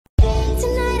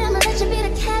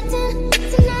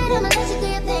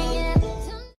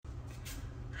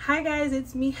Hi guys,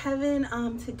 it's me, Heaven.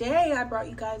 Today I brought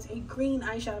you guys a green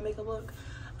eyeshadow makeup look.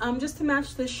 Just to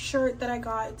match this shirt that I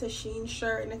got. It's a Shein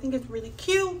shirt and I think it's really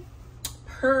cute.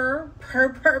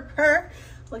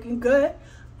 Looking good.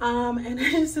 And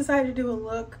I just decided to do a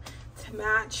look to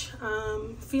match.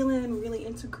 Feeling really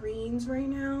into greens right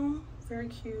now. Very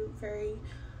cute, very,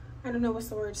 I don't know what's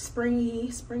the word, springy,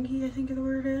 I think the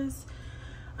word is.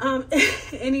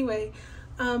 Anyway,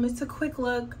 it's a quick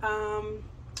look.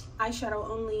 Eyeshadow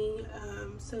only,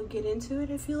 so get into it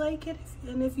if you like it,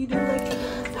 and if you do like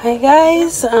it. Hi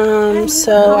guys,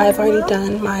 so I've already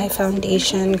done my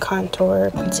foundation,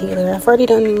 contour, concealer. I've already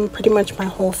done pretty much my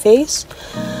whole face.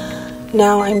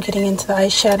 Now I'm getting into the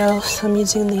eyeshadow, so I'm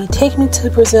using the Take Me to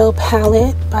Brazil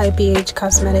palette by BH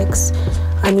Cosmetics.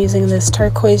 I'm using this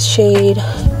turquoise shade,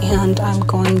 and I'm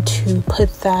going to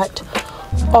put that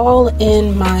all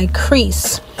in my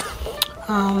crease.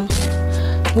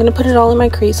 I'm going to put it all in my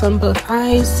crease on both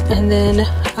eyes, and then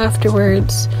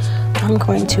afterwards I'm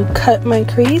going to cut my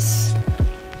crease.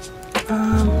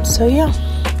 So yeah.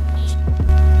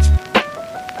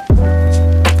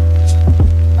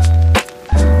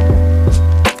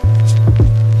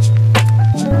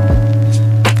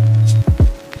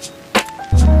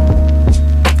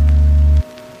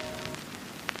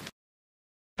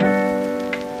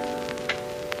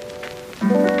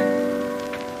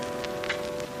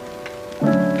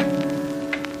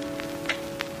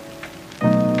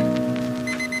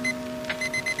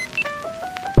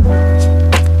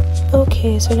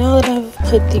 Okay, so now that I've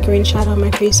put the green shadow on my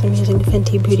crease, I'm using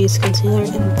Fenty Beauty's concealer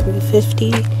in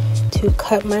 350 to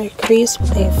cut my crease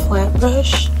with a flat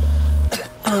brush.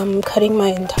 I'm cutting my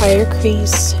entire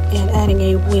crease and adding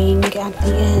a wing at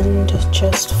the end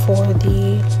just for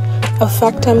the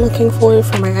effect I'm looking for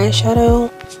my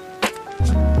eyeshadow.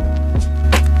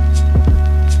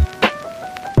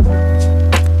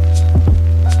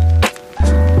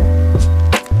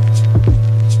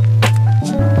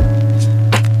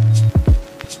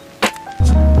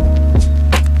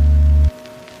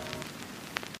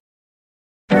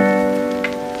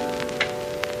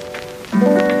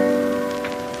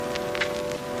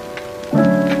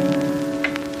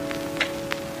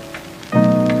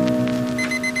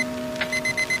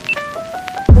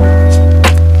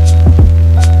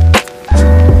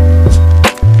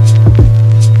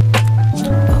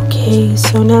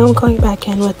 So now I'm going back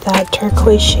in with that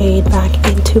turquoise shade back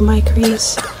into my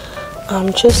crease,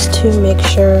 just to make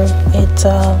sure it's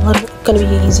going to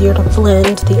be easier to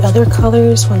blend the other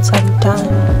colors once I'm done.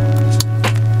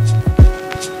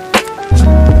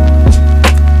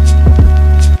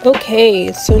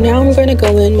 Okay, so now I'm going to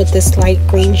go in with this light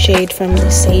green shade from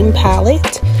the same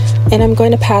palette, and I'm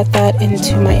going to pat that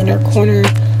into my inner corner.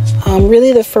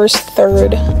 Really the first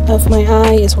third of my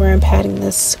eye is where I'm patting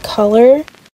this color.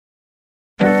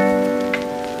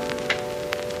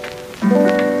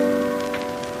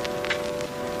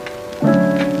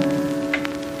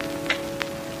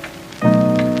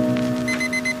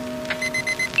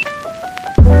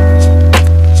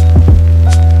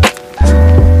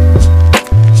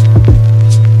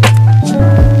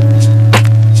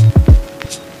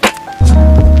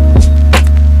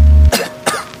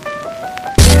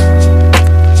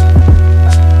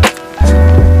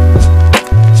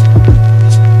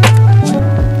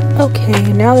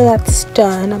 Okay, now that that's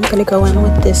done, I'm going to go in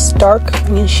with this dark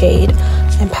green shade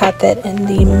and pat that in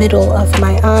the middle of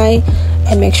my eye,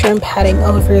 and make sure I'm patting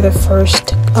over the first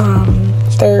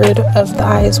third of the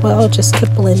eye as well, just to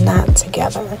blend that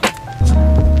together.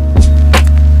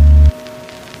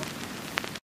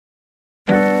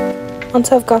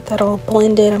 Once I've got that all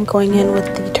blended, I'm going in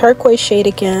with the turquoise shade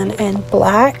again and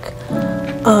black,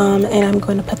 and I'm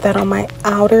going to put that on my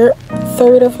outer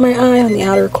third of my eye, on the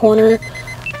outer corner.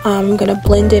 I'm going to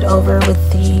blend it over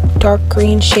with the dark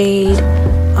green shade,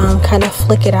 kind of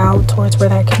flick it out towards where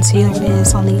that concealer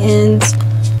is on the ends,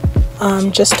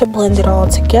 just to blend it all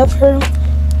together.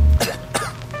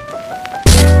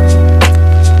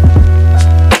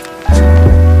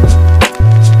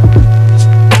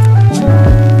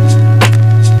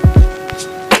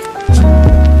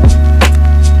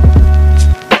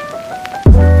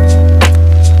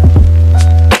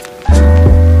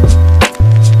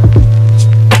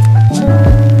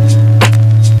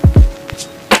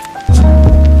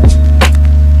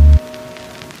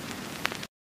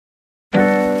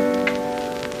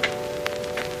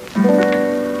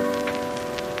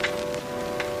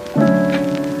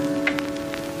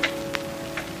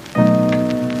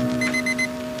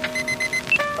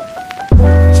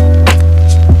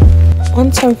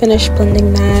 Once I'm finished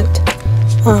blending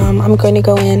that, I'm going to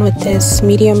go in with this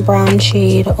medium brown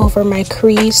shade over my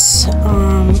crease,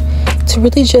 to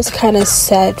really just kind of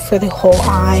set for the whole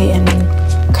eye and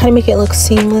kind of make it look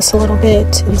seamless a little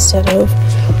bit instead of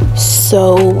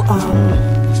so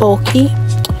bulky.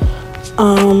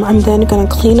 I'm then going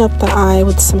to clean up the eye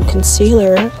with some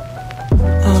concealer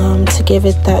to give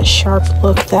it that sharp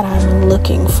look that I'm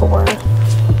looking for.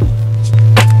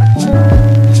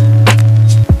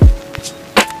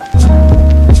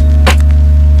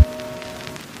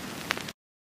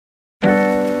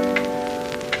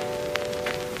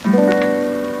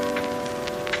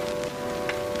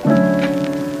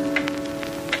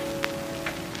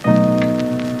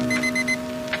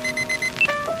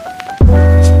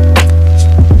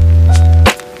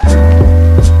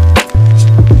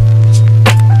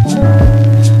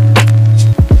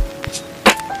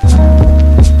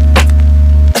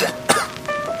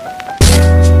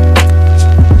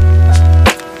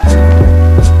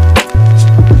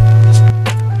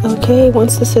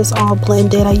 Once this is all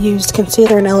blended, I used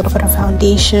concealer and a little bit of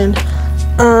foundation.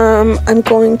 I'm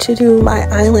going to do my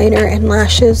eyeliner and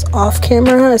lashes off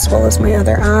camera as well as my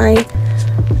other eye.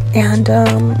 And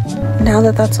now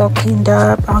that that's all cleaned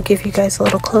up, I'll give you guys a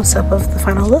little close-up of the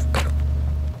final look.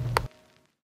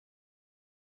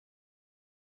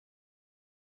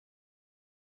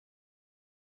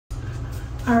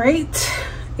 Alright,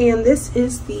 and this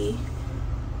is the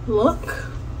look.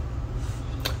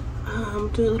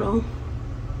 Do a little,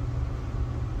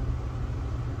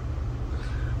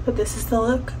 but this is the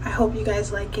look. I hope you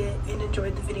guys like it and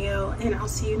enjoyed the video, and I'll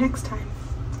see you next time.